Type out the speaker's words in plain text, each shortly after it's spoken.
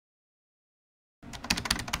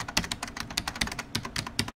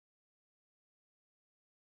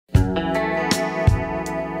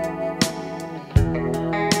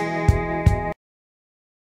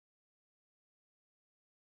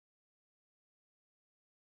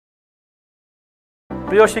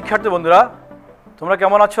প্রিয় শিক্ষার্থী বন্ধুরা, তোমরা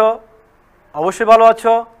কেমন আছো? অবশ্যই ভালো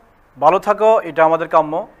আছো, ভালো থাকো, এটা আমাদের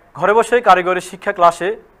কাম্য। ঘরে বসে কারিগরি শিক্ষা ক্লাসে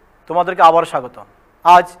তোমাদেরকে আবার স্বাগত।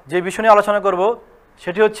 আজ যে বিষয় নিয়ে আলোচনা করব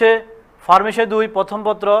সেটি হচ্ছে ফার্মেসি 2 প্রথম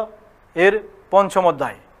পত্র এর পঞ্চম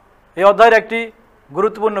অধ্যায়। এই অধ্যায়ের একটি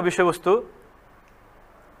গুরুত্বপূর্ণ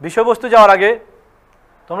বিষয়বস্তু যাওয়ার আগে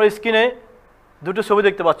তোমরা স্ক্রিনে দুটো ছবি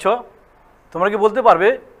দেখতে পাচ্ছ। তোমরা কি বলতে পারবে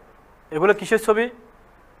এগুলো কিসের ছবি?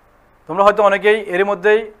 তোমরা হয়তো অনেকেই এর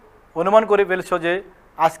মধ্যেই অনুমান করে ফেলছো যে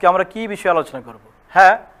আজকে আমরা কি বিষয়ে আলোচনা করব।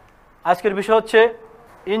 হ্যাঁ, আজকের বিষয় হচ্ছে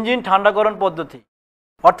ইঞ্জিন ঠান্ডাকরণ পদ্ধতি।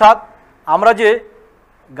 অর্থাৎ আমরা যে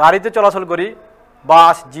গাড়িতে চলাচল করি,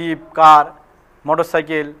 বাস, জিপ, কার,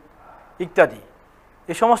 মোটরসাইকেল ইত্যাদি,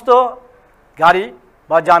 এই সমস্ত গাড়ি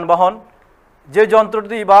বা যানবাহন যে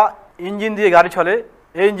যন্ত্রটি বা ইঞ্জিন দিয়ে গাড়ি চলে,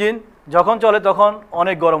 এই ইঞ্জিন যখন চলে তখন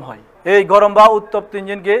অনেক গরম হয়। এই গরম বা উত্তপ্ত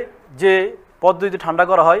ইঞ্জিনকে যে পদ্ধতিতে ঠান্ডা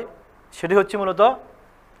করা হয় সেটি হচ্ছে মূলত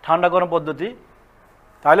ঠান্ডাকরণ পদ্ধতি।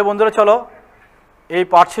 তাহলে বন্ধুরা চলো এই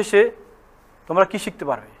পাঠ শেষে তোমরা কি শিখতে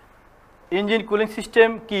পারবে। ইঞ্জিন কুলিং সিস্টেম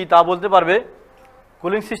কি তা বলতে পারবে,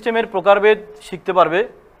 কুলিং সিস্টেমের প্রকারভেদ শিখতে পারবে,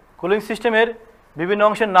 কুলিং সিস্টেমের বিভিন্ন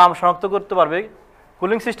অংশের নাম শনাক্ত করতে পারবে,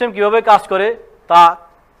 কুলিং সিস্টেম কীভাবে কাজ করে তা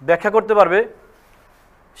ব্যাখ্যা করতে পারবে।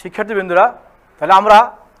 শিক্ষার্থীবৃন্দরা, তাহলে আমরা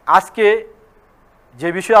আজকে যে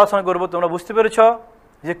বিষয়ে আলোচনা করব তোমরা বুঝতে পেরেছ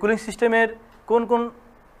যে কুলিং সিস্টেমের কোন কোন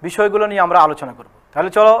বিষয়গুলো নিয়ে আমরা আলোচনা করব। তাহলে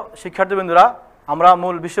চলো শিক্ষার্থীবৃন্দরা, আমরা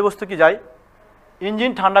মূল বিষয়বস্তু কি যাই।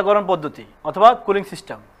 ইঞ্জিন ঠান্ডাকরণ পদ্ধতি অথবা কুলিং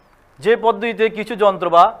সিস্টেম, যে পদ্ধতিতে কিছু যন্ত্র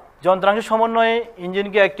বা যন্ত্রাংশের সমন্বয়ে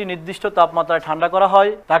ইঞ্জিনকে একটি নির্দিষ্ট তাপমাত্রায় ঠান্ডা করা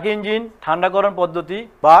হয় তাকে ইঞ্জিন ঠান্ডাকরণ পদ্ধতি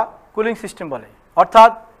বা কুলিং সিস্টেম বলে।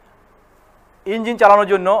 অর্থাৎ ইঞ্জিন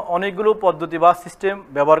চালানোর জন্য অনেকগুলো পদ্ধতি বা সিস্টেম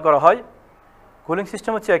ব্যবহার করা হয়। কুলিং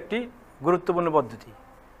সিস্টেম হচ্ছে একটি গুরুত্বপূর্ণ পদ্ধতি।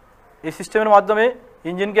 এই সিস্টেমের মাধ্যমে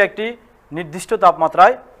ইঞ্জিনকে একটি নির্দিষ্ট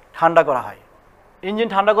তাপমাত্রায় ঠান্ডা করা হয়। ইঞ্জিন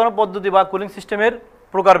ঠান্ডাকরণ পদ্ধতি বা কুলিং সিস্টেমের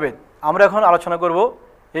প্রকারভেদ আমরা এখন আলোচনা করব।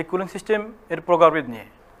 এই কুলিং সিস্টেম এর প্রকারভেদ নিয়ে।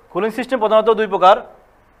 কুলিং সিস্টেম প্রধানত দুই প্রকার।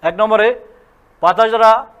 এক নম্বরে বাতাস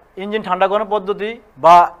দ্বারা ইঞ্জিন ঠান্ডাকরণ পদ্ধতি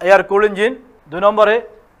বা এয়ার কুল ইঞ্জিন। 2 নম্বরে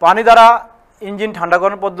পানি দ্বারা ইঞ্জিন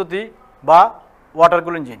ঠান্ডাকরণ পদ্ধতি বা ওয়াটার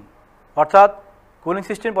কুল ইঞ্জিন। অর্থাৎ কুলিং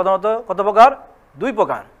সিস্টেম প্রধানত কত প্রকার? 2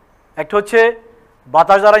 প্রকার। একটা হচ্ছে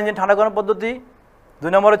বাতাস দ্বারা ইঞ্জিন ঠান্ডাকরণ পদ্ধতি, 2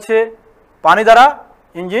 নম্বর হচ্ছে পানি দ্বারা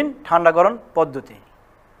ইঞ্জিন ঠান্ডাকরণ পদ্ধতি।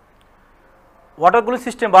 ওয়াটার কুলিং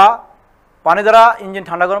সিস্টেম বা পানি দ্বারা ইঞ্জিন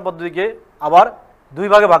ঠান্ডাকরণ পদ্ধতিকে আবার 2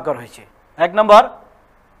 ভাগে ভাগ করা হয়েছে। 1 নম্বর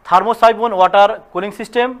থার্মোসাইফন ওয়াটার কুলিং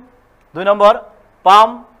সিস্টেম, 2 নম্বর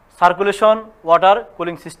pump circulation water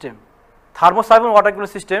cooling system. থার্মোসাইফন water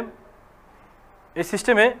cooling system, এই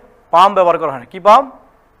সিস্টেমে পাম্প ব্যবহার করা হয় না। কি পাম্প?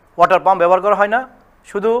 ওয়াটার পাম্প ব্যবহার করা হয় না,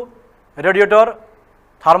 শুধু রেডিয়েটর,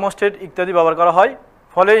 থার্মোস্টেট ইত্যাদি ব্যবহার করা হয়।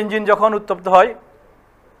 ফলে ইঞ্জিন যখন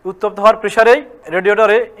উত্তপ্ত হওয়ার প্রেসারেই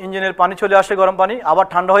রেডিয়েটরে ইঞ্জিনের পানি চলে আসে, গরম পানি, আবার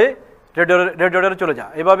ঠান্ডা হয়ে রেডিয়েটরে চলে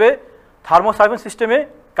যায়। এভাবে থার্মোসাইফন সিস্টেমে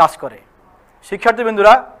কাজ করে।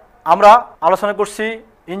 শিক্ষার্থীবৃন্দরা, আমরা আলোচনা করছি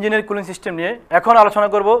ইঞ্জিনের কুলিং সিস্টেম নিয়ে। এখন আলোচনা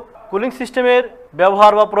করব কুলিং সিস্টেমের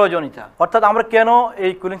ব্যবহার বা প্রয়োজনীয়তা, অর্থাৎ আমরা কেন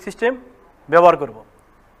এই কুলিং সিস্টেম ব্যবহার করব।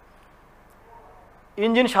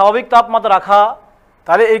 ইঞ্জিন স্বাভাবিক তাপমাত্রা রাখা।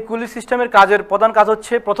 তাহলে এই কুলিং সিস্টেমের কাজের প্রধান কাজ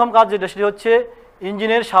হচ্ছে, প্রথম কাজ যেটা সেটি হচ্ছে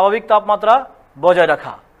ইঞ্জিনের স্বাভাবিক তাপমাত্রা বজায়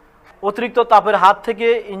রাখা, অতিরিক্ত তাপের হাত থেকে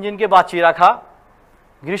ইঞ্জিনকে বাঁচিয়ে রাখা,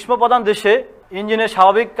 গ্রীষ্মপ্রধান দেশে ইঞ্জিনের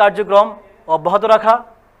স্বাভাবিক কার্যক্রম অব্যাহত রাখা।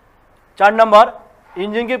 4 নম্বর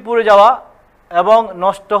ইঞ্জিনকে পুড়ে যাওয়া এবং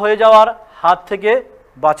নষ্ট হয়ে যাওয়ার হাত থেকে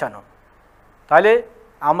বাঁচানো। তাহলে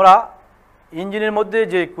আমরা ইঞ্জিনের মধ্যে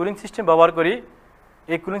যে কুলিং সিস্টেম ব্যবহার করি,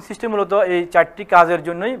 এই কুলিং সিস্টেম মূলত এই 4টি কাজের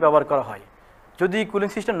জন্যই ব্যবহার করা হয়। যদি কুলিং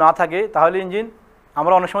সিস্টেম না থাকে তাহলে ইঞ্জিন,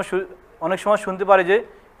 আমরা অনেক সময় শুনতে পারি যে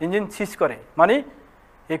ইঞ্জিন সিজ করে, মানে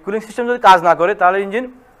এই কুলিং সিস্টেম যদি কাজ না করে তাহলে ইঞ্জিন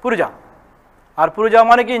পুড়ে যাওয়া, আর পুড়ে যাওয়া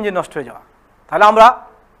মানে কি ইঞ্জিন নষ্ট হয়ে যাওয়া। তাহলে আমরা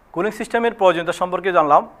কুলিং সিস্টেমের প্রয়োজনীয়তা সম্পর্কে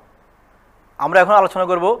জানলাম। আমরা এখন আলোচনা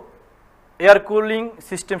করব এয়ার কুলিং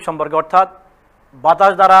সিস্টেম সম্পর্কে, অর্থাৎ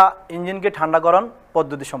বাতাস দ্বারা ইঞ্জিনকে ঠান্ডাকরণ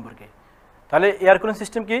পদ্ধতি সম্পর্কে। তাহলে এয়ার কুলিং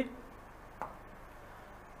সিস্টেম কি?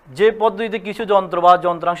 যে পদ্ধতিতে কিছু যন্ত্র বা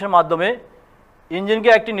যন্ত্রাংশের মাধ্যমে ইঞ্জিনকে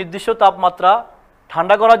একটি নির্দিষ্ট তাপমাত্রা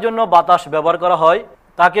ঠান্ডা করার জন্য বাতাস ব্যবহার করা হয়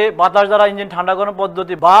তাকে বাতাস দ্বারা ইঞ্জিন ঠান্ডাকরণ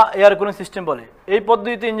পদ্ধতি বা এয়ার কুলিং সিস্টেম বলে। এই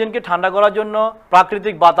পদ্ধতিতে ইঞ্জিনকে ঠান্ডা করার জন্য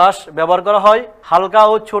প্রাকৃতিক বাতাস ব্যবহার করা হয়। হালকা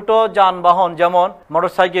ও ছোট যানবাহন যেমন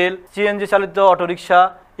মোটরসাইকেল, সিএনজি চালিত অটোরিকশা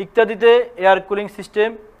ইত্যাদিতে এয়ার কুলিং সিস্টেম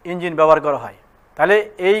ইঞ্জিন ব্যবহার করা হয়। তাহলে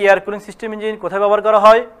এই এয়ার কুলিং সিস্টেম ইঞ্জিন কোথায় ব্যবহার করা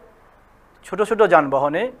হয়? ছোট ছোট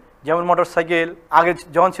যানবাহনে, যেমন মোটরসাইকেল, আগে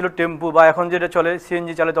যখন ছিল টেম্পু বা এখন যেটা চলে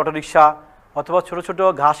সিএনজি চালিত অটোরিকশা, অথবা ছোট ছোট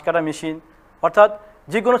ঘাস কাটা মেশিন, অর্থাৎ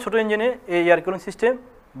যে কোনো ছোটো ইঞ্জিনে এই এয়ার কুলিং সিস্টেম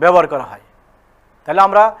ব্যবহার করা হয়। তাহলে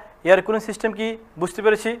আমরা এয়ার কুলিং সিস্টেম কি বুঝতে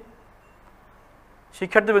পেরেছি।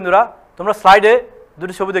 শিক্ষার্থীবৃন্দরা, তোমরা স্লাইডে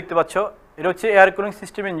দুটি ছবি দেখতে পাচ্ছ। এটা হচ্ছে এয়ার কুলিং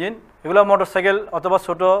সিস্টেম ইঞ্জিন। এগুলো মোটরসাইকেল অথবা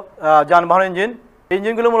ছোট যানবাহন ইঞ্জিন। এই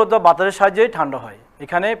ইঞ্জিনগুলো মূলত বাতাসের সাহায্যেই ঠান্ডা হয়,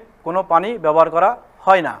 এখানে কোনো পানি ব্যবহার করা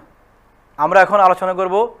হয় না। আমরা এখন আলোচনা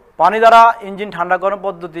করব পানি দ্বারা ইঞ্জিন ঠান্ডাকরণ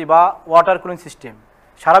পদ্ধতি বা ওয়াটার কুলিং সিস্টেম।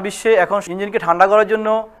 সারা বিশ্বে এখন ইঞ্জিনকে ঠান্ডা করার জন্য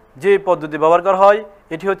যে পদ্ধতি ব্যবহার করা হয়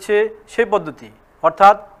এটি হচ্ছে সেই পদ্ধতি,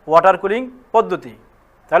 অর্থাৎ ওয়াটার কুলিং পদ্ধতি।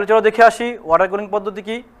 তাহলে চলো দেখে আসি ওয়াটার কুলিং পদ্ধতি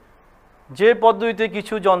কি। যে পদ্ধতিতে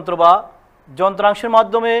কিছু যন্ত্র বা যন্ত্রাংশের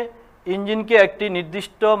মাধ্যমে ইঞ্জিনকে একটি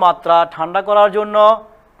নির্দিষ্ট মাত্রা ঠান্ডা করার জন্য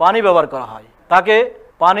পানি ব্যবহার করা হয় তাকে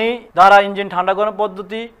পানি দ্বারা ইঞ্জিন ঠান্ডাকরণ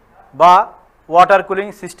পদ্ধতি বা ওয়াটার কুলিং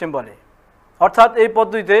সিস্টেম বলে। অর্থাৎ এই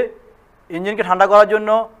পদ্ধতিতে ইঞ্জিনকে ঠান্ডা করার জন্য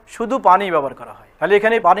শুধু পানি ব্যবহার করা হয়। তাহলে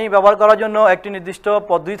এখানে পানি ব্যবহার করার জন্য একটি নির্দিষ্ট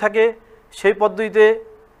পদ্ধতি থাকে, সেই পদ্ধতিতে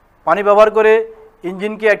পানি ব্যবহার করে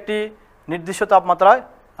ইঞ্জিনকে একটি নির্দিষ্ট তাপমাত্রায়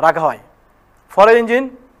রাখা হয়, ফলে ইঞ্জিন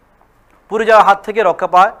পুড়ে যাওয়ার হাত থেকে রক্ষা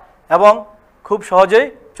পায় এবং খুব সহজেই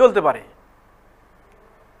চলতে পারে।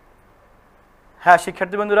 হ্যাঁ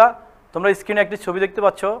শিক্ষার্থী বন্ধুরা, তোমরা স্ক্রিনে একটি ছবি দেখতে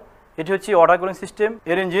পাচ্ছ। এটি হচ্ছে ওয়াটার কুলিং সিস্টেম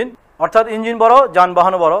এর ইঞ্জিন। অর্থাৎ ইঞ্জিন বড়,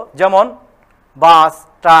 যানবাহনও বড়, যেমন বাস,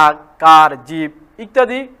 ট্রাক, কার, জিপ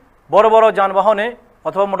ইত্যাদি বড় বড় যানবাহনে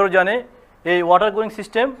অথবা মোটরযানে এই ওয়াটার কুলিং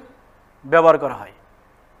সিস্টেম ব্যবহার করা হয়।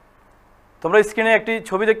 তোমরা স্ক্রিনে একটি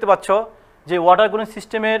ছবি দেখতে পাচ্ছ যে ওয়াটার কুলিং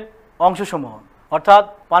সিস্টেমের অংশসমূহ, অর্থাৎ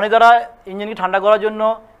পানি দ্বারা ইঞ্জিনকে ঠান্ডা করার জন্য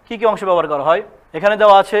কী কী অংশ ব্যবহার করা হয় এখানে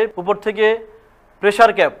দেওয়া আছে। উপর থেকে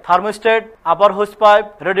প্রেসার ক্যাপ, থার্মোস্ট্যাট, আপার hose pipe,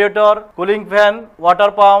 radiator, cooling fan,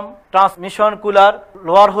 water pump, transmission cooler,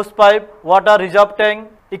 lower hose pipe, water reserve tank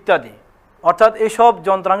ইত্যাদি। অর্থাৎ এইসব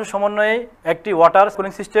যন্ত্রাংশ সমন্বয়ে একটি ওয়াটার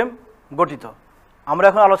কুলিং সিস্টেম গঠিত। আমরা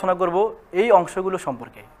এখন আলোচনা করব এই অংশগুলো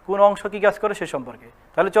সম্পর্কে, কোন অংশ কী কাজ করে সে সম্পর্কে।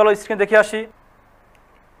 তাহলে চলো স্ক্রিনে দেখে আসি।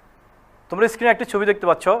 তোমরা স্ক্রিনে একটি ছবি দেখতে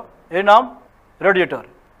পাচ্ছ, এর নাম রেডিয়েটর।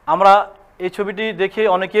 আমরা এই ছবিটি দেখে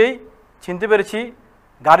অনেকেই চিনতে পেরেছি,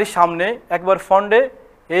 গাড়ির সামনে একবার ফ্রন্টে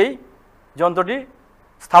এই যন্ত্রটি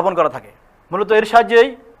স্থাপন করা থাকে। মূলত এর সাহায্যেই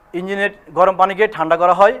ইঞ্জিনের গরম পানিকে ঠান্ডা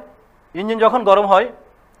করা হয়। ইঞ্জিন যখন গরম হয়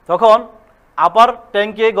তখন আপার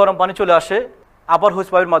ট্যাঙ্কে গরম পানি চলে আসে আপার হোস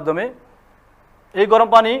পাইপের মাধ্যমে। এই গরম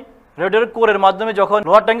পানি রেডিয়েটর কোরের মাধ্যমে যখন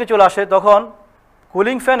লোয়ার ট্যাঙ্কে চলে আসে তখন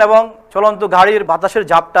কুলিং ফ্যান এবং চলন্ত গাড়ির বাতাসের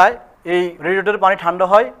ঝাপটায় এই রেডিয়েটরের পানি ঠান্ডা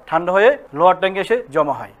হয়, ঠান্ডা হয়ে লোয়ার ট্যাঙ্কে এসে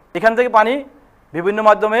জমা হয়। এখান থেকে পানি বিভিন্ন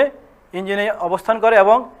মাধ্যমে ইঞ্জিনে অবস্থান করে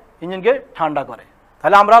এবং ইঞ্জিনকে ঠান্ডা করে।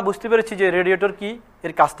 তাহলে আমরা বুঝতে পেরেছি যে রেডিয়েটর কি,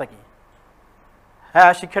 এর কাজটা কি।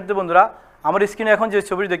 হ্যাঁ শিক্ষার্থী বন্ধুরা, আমার স্ক্রিনে এখন যে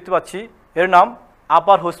ছবিটি দেখতে পাচ্ছি এর নাম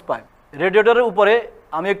আপার হোস পাইপ। রেডিয়েটরের উপরে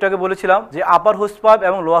আমি একটু আগে বলেছিলাম যে আপার হোস পাইপ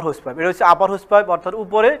এবং লোয়ার হোস পাইপ। এটা হচ্ছে আপার হোস পাইপ, অর্থাৎ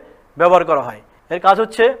উপরে ব্যবহার করা হয়। এর কাজ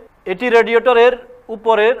হচ্ছে এটি রেডিয়েটরের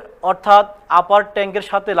উপরের অর্থাৎ আপার ট্যাঙ্কের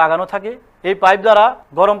সাথে লাগানো থাকে। এই পাইপ দ্বারা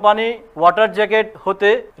গরম পানি ওয়াটার জ্যাকেট হতে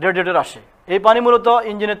রেডিয়েটর আসে। এই পানি মূলত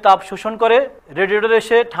ইঞ্জিনের তাপ শোষণ করে রেডিয়েটরে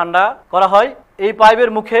এসে ঠান্ডা করা হয়। এই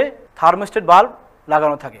পাইপের মুখে থার্মোস্ট্যাট বাল্ব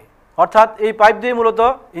লাগানো থাকে, অর্থাৎ এই পাইপ দিয়ে মূলত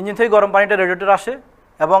ইঞ্জিন থেকে গরম পানিটা রেডিয়েটর আসে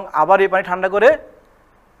এবং আবার এই পানি ঠান্ডা করে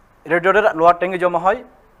রেডিয়েটরের লোয়ার ট্যাঙ্কে জমা হয়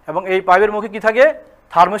এবং এই পাইপের মুখে কি থাকে,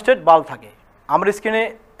 থার্মোস্ট্যাট বাল্ব থাকে। আমরা স্ক্রিনে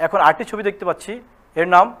এখন আরেকটি ছবি দেখতে পাচ্ছি, এর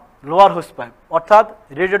নাম লোয়ার হোস পাইপ। অর্থাৎ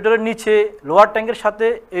রেডিয়েটরের নিচে লোয়ার ট্যাঙ্কের সাথে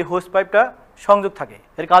এই হোস পাইপটা সংযোগ থাকে।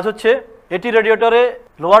 এর কাজ হচ্ছে এটি রেডিয়েটরে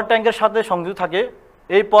লোয়ার ট্যাঙ্কের সাথে সংযোগ থাকে।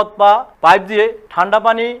 এই পথ বা পাইপ দিয়ে ঠান্ডা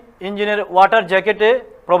পানি ইঞ্জিনের ওয়াটার জ্যাকেটে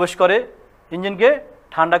প্রবেশ করে ইঞ্জিনকে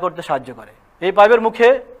ঠান্ডা করতে সাহায্য করে। এই পাইপের মুখে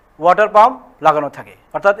ওয়াটার পাম্প লাগানো থাকে,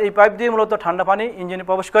 অর্থাৎ এই পাইপ দিয়ে মূলত ঠান্ডা পানি ইঞ্জিনে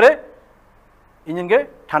প্রবেশ করে ইঞ্জিনকে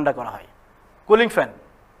ঠান্ডা করা হয়। Cooling fan.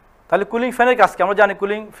 তাহলে কুলিং ফ্যানের কাজ কি? আমরা জানি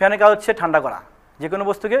কুলিং ফ্যানের কাজ হচ্ছে ঠান্ডা করা, যে কোনো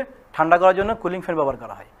বস্তুকে ঠান্ডা করার জন্য কুলিং ফ্যান ব্যবহার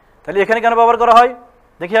করা হয়। তাহলে এখানে কেন ব্যবহার করা হয়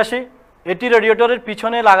দেখে আসি। এটি রেডিয়েটরের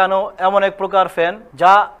পিছনে লাগানো এমন এক প্রকার ফ্যান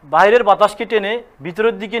যা বাইরের বাতাসকে টেনে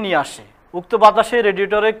ভিতরের দিকে নিয়ে আসে। উক্ত বাতাসে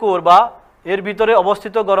রেডিয়েটরের কোর বা এর ভিতরে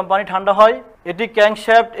অবস্থিত গরম পানি ঠান্ডা হয়। এটি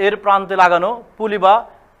ক্র্যাঙ্কশ্যাফট এর প্রান্তে লাগানো পুলি বা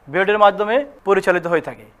বেল্টের মাধ্যমে পরিচালিত হয়ে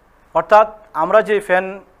থাকে। অর্থাৎ আমরা যে ফ্যান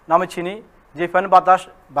নামে চিনি, যে ফ্যান বাতাস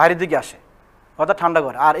বাইরের দিকে আসে অর্থাৎ ঠান্ডা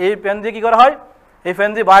করে, আর এই ফ্যান দিয়ে কী করা হয়, এই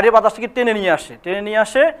ফ্যান দিয়ে বাইরের বাতাসটাকে টেনে নিয়ে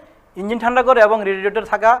আসে ইঞ্জিন ঠান্ডা করে এবং রেডিয়েটরে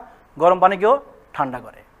থাকা গরম পানিকেও ঠান্ডা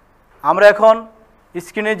করে। আমরা এখন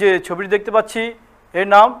স্ক্রিনে যে ছবিটি দেখতে পাচ্ছি এর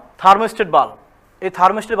নাম থার্মোস্ট্যাট বাল্ব। এই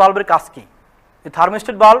থার্মোস্ট্যাট বাল্বের কাজ কী? এই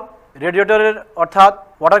থার্মোস্ট্যাট বাল্ব রেডিয়েটরের অর্থাৎ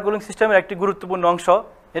ওয়াটার কুলিং সিস্টেমের একটি গুরুত্বপূর্ণ অংশ।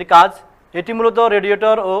 এর কাজ এটি মূলত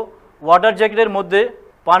রেডিয়েটর ও ওয়াটার জ্যাকেটের মধ্যে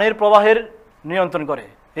পানির প্রবাহের নিয়ন্ত্রণ করে।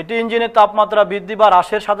 এটি ইঞ্জিনের তাপমাত্রা বৃদ্ধি বা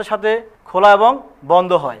হ্রাসের সাথে সাথে খোলা এবং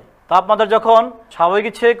বন্ধ হয়। তাপমাত্রা যখন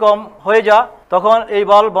স্বাভাবিকের চেয়ে কম হয়ে যায় তখন এই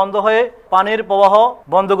বাল্ব বন্ধ হয়ে পানির প্রবাহ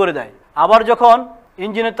বন্ধ করে দেয়। আবার যখন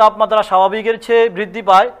ইঞ্জিনের তাপমাত্রা স্বাভাবিকের চেয়ে বৃদ্ধি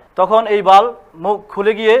পায় তখন এই বাল্ব মুখ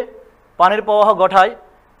খুলে গিয়ে পানির প্রবাহ ঘটায়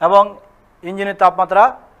এবং ইঞ্জিনের তাপমাত্রা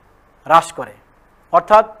হ্রাস করে।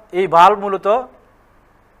 অর্থাৎ এই বাল্ব মূলত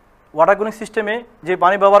ওয়াটার কুলিং সিস্টেমে যে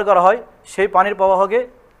পানি ব্যবহার করা হয় সেই পানির প্রবাহকে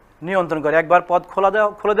নিয়ন্ত্রণ করে। একবার পথ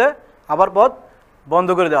খুলে দেয়, আবার পথ বন্ধ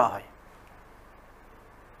করে দেওয়া হয়।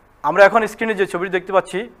 আমরা এখন স্ক্রিনে যে ছবিটি দেখতে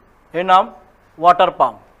পাচ্ছি এর নাম ওয়াটার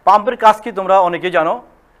পাম্প। পাম্পের কাজ কি তোমরা অনেকেই জানো,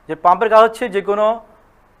 যে পাম্পের কাজ হচ্ছে যে কোনো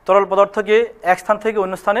তরল পদার্থকে এক স্থান থেকে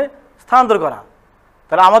অন্য স্থানে স্থানান্তর করা।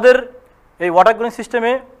 তাহলে আমাদের এই ওয়াটার কুলিং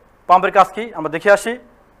সিস্টেমে পাম্পের কাজ কি আমরা দেখে আসি।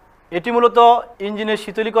 এটি মূলত ইঞ্জিনের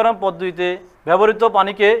শীতলীকরণ পদ্ধতিতে ব্যবহৃত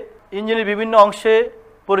পানিকে ইঞ্জিনের বিভিন্ন অংশে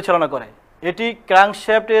পরিচালনা করে। এটি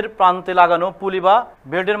ক্র্যাঙ্কশ্যাফটের প্রান্তে লাগানো পুলি বা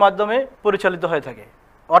বেল্টের মাধ্যমে পরিচালিত হয়ে থাকে।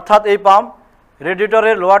 অর্থাৎ এই পাম্প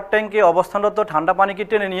রেডিয়েটরের লোয়ার ট্যাঙ্কে অবস্থানরত ঠান্ডা পানিকে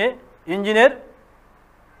টেনে নিয়ে ইঞ্জিনের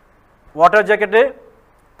ওয়াটার জ্যাকেটে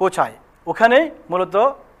পৌঁছায়। ওখানেই মূলত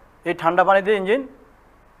এই ঠান্ডা পানি দিয়ে ইঞ্জিন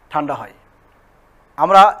ঠান্ডা হয়।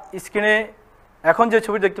 আমরা স্ক্রিনে এখন যে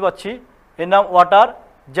ছবি দেখতে পাচ্ছি এর নাম ওয়াটার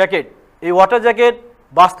জ্যাকেট। এই ওয়াটার জ্যাকেট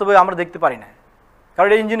বাস্তবে আমরা দেখতে পারি না, কারণ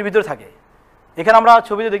এটা ইঞ্জিনের ভিতরে থাকে। এখানে আমরা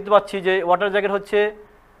ছবিতে দেখতে পাচ্ছি যে ওয়াটার জ্যাকেট হচ্ছে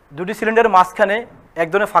দুটি সিলিন্ডারের মাঝখানে এক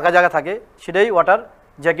ধরনের ফাঁকা জায়গা থাকে, সেটাই ওয়াটার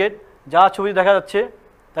জ্যাকেট যা ছবিতে দেখা যাচ্ছে।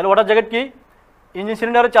 তাহলে ওয়াটার জ্যাকেট কি? ইঞ্জিন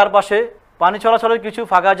সিলিন্ডারের চারপাশে পানি চলাচলের কিছু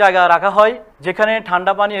ফাঁকা জায়গা রাখা হয়, যেখানে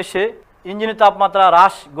ঠান্ডা পানি এসে ইঞ্জিনের তাপমাত্রা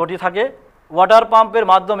হ্রাস ঘটিয়ে থাকে। ওয়াটার পাম্পের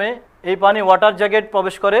মাধ্যমে এই পানি ওয়াটার জ্যাকেট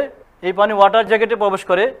প্রবেশ করে, এই পানি ওয়াটার জ্যাকেটে প্রবেশ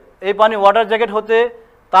করে, এই পানি ওয়াটার জ্যাকেট হতে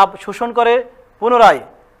তাপ শোষণ করে পুনরায়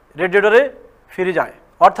রেডিয়েটরে ফিরে যায়।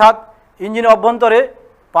 অর্থাৎ ইঞ্জিনের অভ্যন্তরে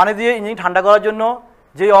পানি দিয়ে ইঞ্জিন ঠান্ডা করার জন্য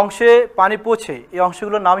যে অংশে পানি পৌঁছে এই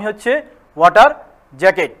অংশগুলোর নামই হচ্ছে ওয়াটার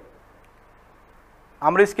জ্যাকেট।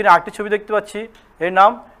 আমরা স্ক্রিনে আরেকটি ছবি দেখতে পাচ্ছি, এর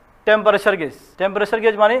নাম টেম্পারেচার গেজ। টেম্পারেচার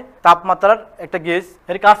গেজ মানে তাপমাত্রার একটা গেজ।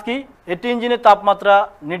 এর কাজ কি? এটি ইঞ্জিনের তাপমাত্রা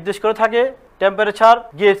নির্দেশ করে থাকে। টেম্পারেচার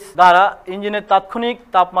গেজ দ্বারা ইঞ্জিনের তাৎক্ষণিক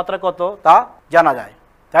তাপমাত্রা কত তা জানা যায়।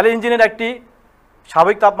 তাহলে ইঞ্জিনের একটি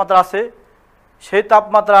স্বাভাবিক তাপমাত্রা আছে, সেই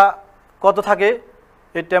তাপমাত্রা কত থাকে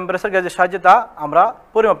এই টেম্পারেচার গেজের সাহায্যে তা আমরা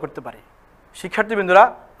পরিমাপ করতে পারি। শিক্ষার্থীবৃন্দরা,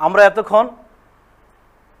 আমরা এতক্ষণ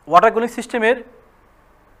ওয়াটার কুলিং সিস্টেমের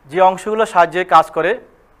যে অংশগুলোর সাহায্যে কাজ করে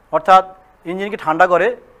অর্থাৎ ইঞ্জিনকে ঠান্ডা করে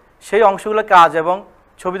সেই অংশগুলোর কাজ এবং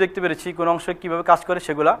ছবি দেখতে পেরেছি কোন অংশ কীভাবে কাজ করে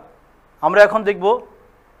সেগুলা। আমরা এখন দেখব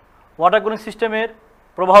ওয়াটার কুলিং সিস্টেমের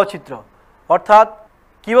প্রবাহ চিত্র অর্থাৎ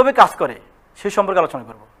কিভাবে কাজ করে সেই সম্পর্কে আলোচনা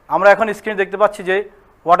করব। আমরা এখন স্ক্রিনে দেখতে পাচ্ছি যে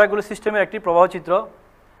ওয়াটার কুলিং সিস্টেমের একটি প্রবাহ চিত্র।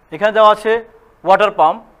 এখানে দেওয়া আছে ওয়াটার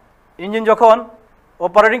পাম্প। ইঞ্জিন যখন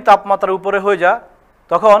অপারেটিং তাপমাত্রার উপরে হয়ে যায়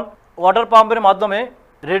তখন ওয়াটার পাম্পের মাধ্যমে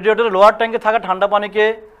রেডিয়েটরের লোয়ার ট্যাঙ্কে থাকা ঠান্ডা পানিকে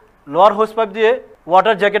লোয়ার হোস পাইপ দিয়ে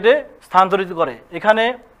ওয়াটার জ্যাকেটে স্থানান্তরিত করে। এখানে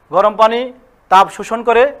গরম পানি তাপ শোষণ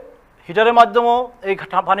করে হিটারের মাধ্যমেও এই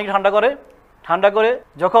পানিকে ঠান্ডা করে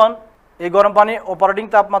যখন এই গরম পানি অপারেটিং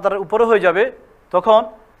তাপমাত্রার উপরে হয়ে যাবে তখন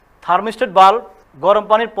থার্মোস্ট্যাট বাল্ব গরম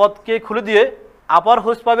পানির পথকে খুলে দিয়ে আপার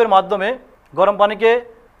হোস পাইপের মাধ্যমে গরম পানিকে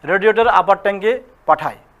রেডিয়েটর আপার ট্যাঙ্কে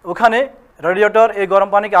পাঠায়। ওখানে রেডিয়েটর এই গরম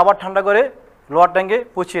পানিকে আবার ঠান্ডা করে লোয়ার ট্যাঙ্কে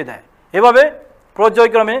পৌঁছিয়ে দেয়। এভাবে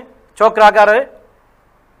পর্যায়ক্রমে চক্র আকারে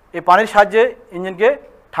এই পানির সাহায্যে ইঞ্জিনকে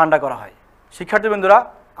ঠান্ডা করা হয়। শিক্ষার্থী বন্ধুরা,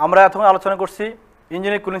 আমরা এখন আলোচনা করছি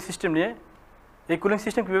ইঞ্জিনের কুলিং সিস্টেম নিয়ে। এই কুলিং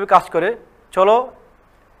সিস্টেম কীভাবে কাজ করে চলো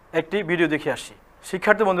একটি ভিডিও দেখে আসি।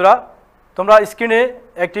 শিক্ষার্থী বন্ধুরা, তোমরা স্ক্রিনে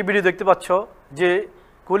একটি ভিডিও দেখতে পাচ্ছ যে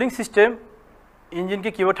কুলিং সিস্টেম ইঞ্জিনকে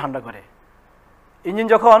কীভাবে ঠান্ডা করে। ইঞ্জিন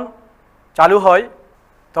যখন চালু হয়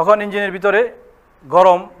তখন ইঞ্জিনের ভিতরে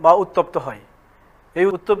গরম বা উত্তপ্ত হয়। এই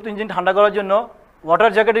উত্তপ্ত ইঞ্জিন ঠান্ডা করার জন্য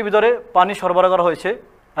ওয়াটার জ্যাকেটের ভিতরে পানি সরবরাহ করা হয়েছে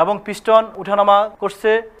এবং পিস্টন উঠানামা করছে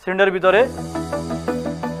সিলিন্ডারের ভিতরে।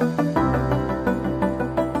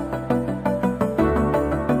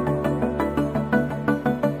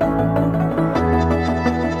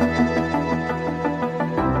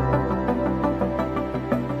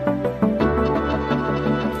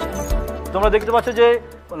 তোমরা দেখতে পাচ্ছ যে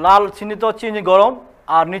লাল চিহ্নিত হচ্ছে ইঞ্জিন গরম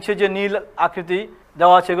আর নিচে যে নীল আকৃতি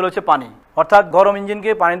দেওয়া আছে এগুলো হচ্ছে পানি, অর্থাৎ গরম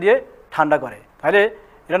ইঞ্জিনকে পানি দিয়ে ঠান্ডা করে। তাহলে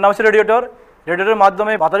এটার নাম হচ্ছে রেডিয়েটর। রেডিয়েটরের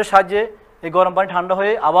মাধ্যমে বাতাসের সাহায্যে এই গরম পানি ঠান্ডা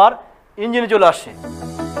হয়ে আবার ইঞ্জিনে চলে আসছে।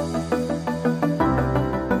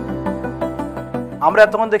 আমরা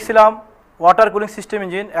এতক্ষণ দেখছিলাম ওয়াটার কুলিং সিস্টেম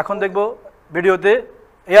ইঞ্জিন, এখন দেখব ভিডিওতে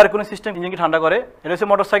এয়ার কুলিং সিস্টেম ইঞ্জিনকে ঠান্ডা করে। এটা হচ্ছে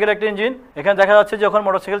মোটরসাইকেলের একটা ইঞ্জিন। এখানে দেখা যাচ্ছে যখন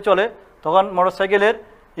মোটরসাইকেল চলে তখন মোটরসাইকেলের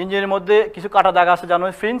ইঞ্জিনের মধ্যে কিছু কাটা দাগ আছে জানো,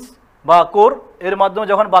 ফিন্স বা কোর, এর মাধ্যমে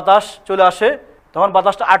যখন বাতাস চলে আসে তখন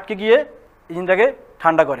বাতাসটা আটকে গিয়ে ইঞ্জিনটাকে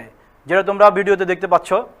ঠান্ডা করে, যেটা তোমরা ভিডিওতে দেখতে পাচ্ছ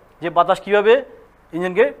যে বাতাস কীভাবে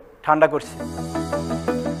ইঞ্জিনকে ঠান্ডা করছে।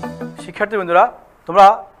 শিক্ষার্থী বন্ধুরা, তোমরা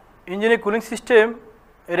ইঞ্জিনের কুলিং সিস্টেম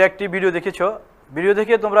এর একটি ভিডিও দেখেছো। ভিডিও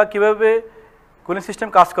দেখে তোমরা কীভাবে কুলিং সিস্টেম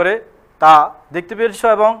কাজ করে তা দেখতে পেরেছো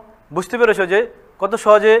এবং বুঝতে পেরেছো যে কত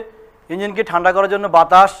সহজে ইঞ্জিনকে ঠান্ডা করার জন্য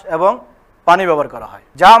বাতাস এবং পানি ব্যবহার করা হয়,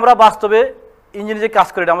 যা আমরা বাস্তবে ইঞ্জিনে যে কাজ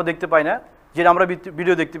করে এটা আমরা দেখতে পাই না, যেটা আমরা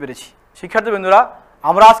ভিডিও দেখতে পেরেছি। শিক্ষার্থী বন্ধুরা,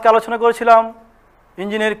 আমরা আজকে আলোচনা করেছিলাম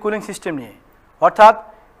ইঞ্জিনের কুলিং সিস্টেম নিয়ে, অর্থাৎ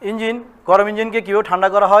গরম ইঞ্জিনকে কীভাবে ঠান্ডা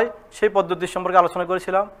করা হয় সেই পদ্ধতি সম্পর্কে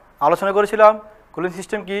আলোচনা করেছিলাম কুলিং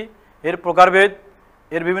সিস্টেম কি, এর প্রকারভেদ,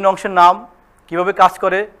 এর বিভিন্ন অংশের নাম, কিভাবে কাজ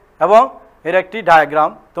করে এবং এর একটি ডায়াগ্রাম।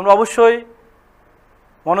 তোমরা অবশ্যই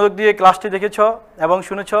মনোযোগ দিয়ে ক্লাসটি দেখেছ এবং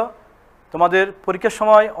শুনেছ। তোমাদের পরীক্ষার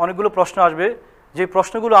সময় অনেকগুলো প্রশ্ন আসবে, যে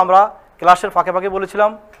প্রশ্নগুলো আমরা ক্লাসের ফাঁকে ফাঁকে বলেছিলাম,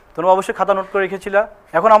 তোমরা অবশ্যই খাতা নোট করে রেখেছিলে।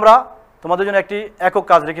 এখন আমরা তোমাদের জন্য একটি একক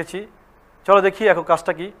কাজ রেখেছি, চলো দেখি একক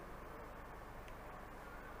কাজটা কি।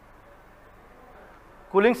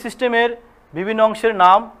 কুলিং সিস্টেমের বিভিন্ন অংশের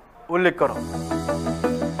নাম উল্লেখ করো।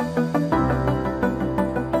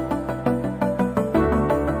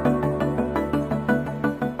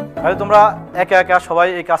 তাহলে তোমরা একা একা সবাই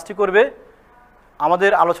এই কাজটি করবে।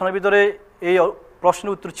 আমাদের আলোচনার ভিতরে এই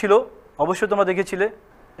প্রশ্নের উত্তর ছিল, অবশ্যই তোমরা দেখেছিলে।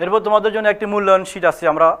 এরপর তোমাদের জন্য একটি মূল্যায়ন শীট আছে,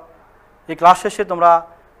 আমরা এই ক্লাস শেষে তোমরা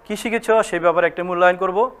কী শিখেছ সেই ব্যাপারে একটি মূল্যায়ন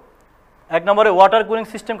করব। 1 নম্বরে ওয়াটার কুলিং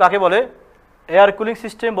সিস্টেম কাকে বলে, এয়ার কুলিং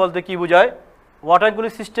সিস্টেম বলতে কি বোঝায়, ওয়াটার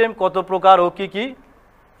কুলিং সিস্টেম কত প্রকার ও কী কী,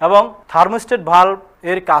 এবং থার্মোস্ট্যাট ভালভ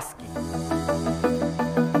এর কাজ কী।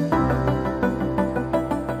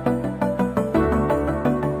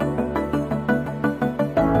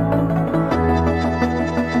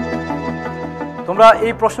 তোমরা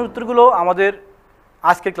এই প্রশ্ন উত্তরগুলো আমাদের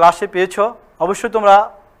আজকের ক্লাসে পেয়েছ, অবশ্যই তোমরা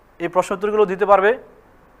এই প্রশ্ন উত্তরগুলো দিতে পারবে।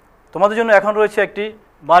 তোমাদের জন্য এখন রয়েছে একটি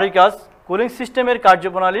বাড়ির কাজ, কুলিং সিস্টেমের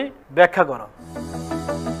কার্যপ্রণালী ব্যাখ্যা করো।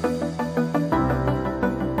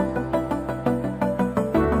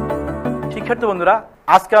 শিক্ষার্থী বন্ধুরা,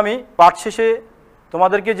 আজকে আমি পাঠ শেষে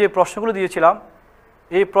তোমাদেরকে যে প্রশ্নগুলো দিয়েছিলাম,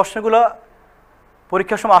 এই প্রশ্নগুলো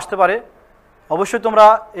পরীক্ষার সময় আসতে পারে। অবশ্যই তোমরা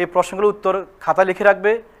এই প্রশ্নগুলোর উত্তর খাতা লিখে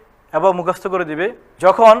রাখবে এবং মুখস্থ করে দিবে।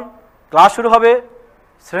 যখন ক্লাস শুরু হবে,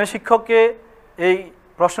 শ্রেণী শিক্ষককে এই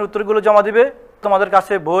প্রশ্নের উত্তরগুলো জমা দিবে। তোমাদের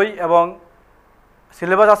কাছে বই এবং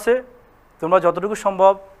সিলেবাস আছে, তোমরা যতটুকু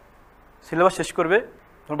সম্ভব সিলেবাস শেষ করবে।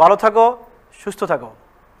 তোমরা ভালো থাকো, সুস্থ থাকো।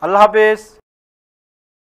 আল্লাহ হাফেজ।